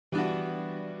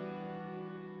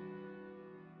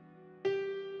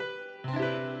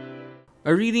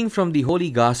A reading from the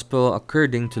Holy Gospel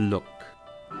according to Luke.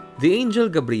 The angel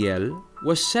Gabriel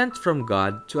was sent from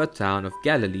God to a town of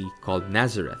Galilee called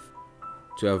Nazareth,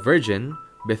 to a virgin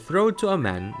betrothed to a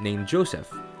man named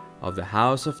Joseph, of the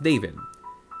house of David,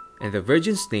 and the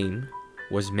virgin's name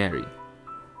was Mary.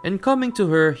 And coming to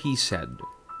her, he said,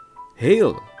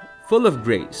 "Hail, full of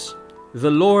grace, the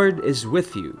Lord is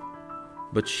with you."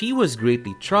 But she was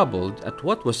greatly troubled at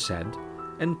what was said,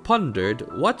 and pondered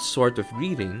what sort of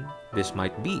greeting this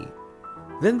might be.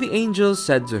 Then the angel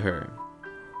said to her,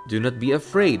 "Do not be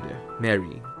afraid,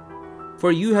 Mary,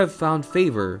 for you have found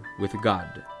favor with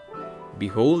God.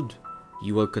 Behold,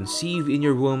 you will conceive in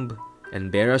your womb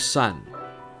and bear a son,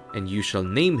 and you shall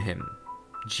name him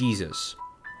Jesus.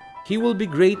 He will be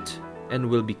great and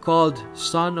will be called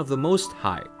Son of the Most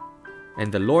High,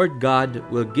 and the Lord God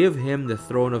will give him the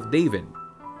throne of David,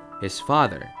 his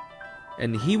father,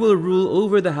 and he will rule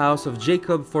over the house of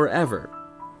Jacob forever,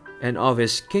 and of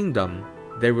his kingdom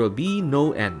there will be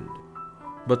no end."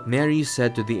 But Mary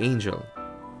said to the angel,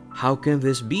 "How can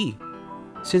this be,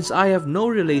 since I have no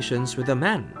relations with a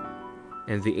man?"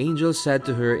 And the angel said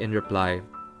to her in reply,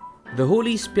 "The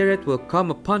Holy Spirit will come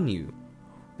upon you,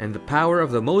 and the power of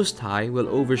the Most High will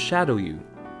overshadow you.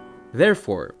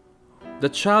 Therefore, the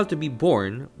child to be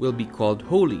born will be called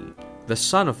Holy, the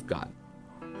Son of God.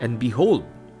 And behold,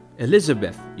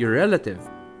 Elizabeth, your relative,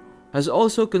 has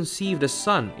also conceived a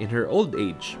son in her old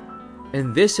age,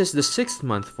 and this is the 6th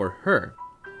month for her,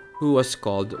 who was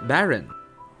called barren.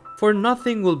 For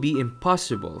nothing will be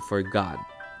impossible for God."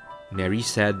 Mary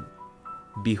said,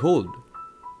 "Behold,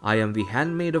 I am the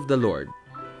handmaid of the Lord.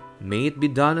 May it be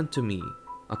done unto me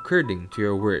according to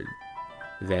your word."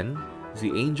 Then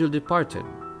the angel departed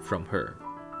from her.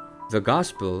 The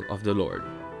Gospel of the Lord.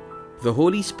 The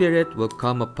Holy Spirit will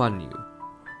come upon you.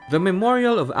 The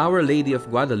memorial of Our Lady of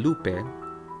Guadalupe,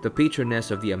 the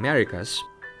patroness of the Americas,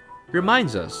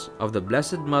 reminds us of the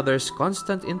Blessed Mother's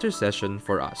constant intercession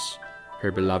for us,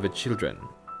 her beloved children.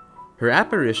 Her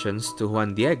apparitions to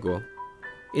Juan Diego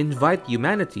invite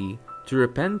humanity to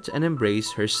repent and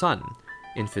embrace her Son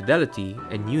in fidelity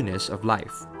and newness of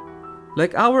life.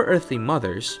 Like our earthly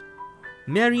mothers,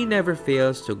 Mary never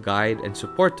fails to guide and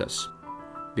support us,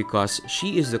 because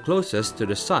she is the closest to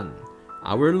the Son,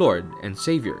 our Lord and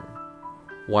Savior.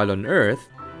 While on earth,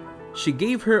 she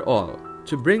gave her all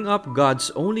to bring up God's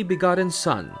only begotten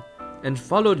Son and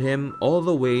followed him all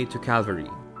the way to Calvary.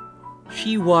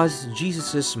 She was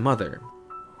Jesus' mother.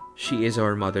 She is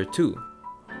our mother too.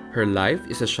 Her life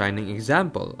is a shining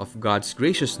example of God's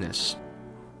graciousness,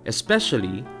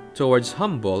 especially towards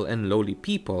humble and lowly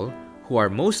people who are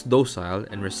most docile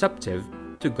and receptive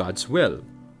to God's will.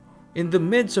 In the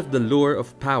midst of the lure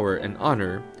of power and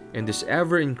honor in this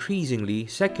ever-increasingly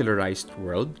secularized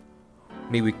world,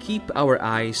 may we keep our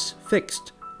eyes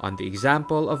fixed on the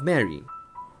example of Mary,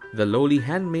 the lowly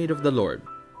handmaid of the Lord,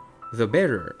 the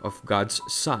bearer of God's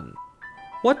Son.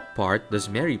 What part does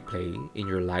Mary play in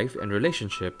your life and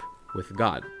relationship with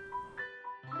God?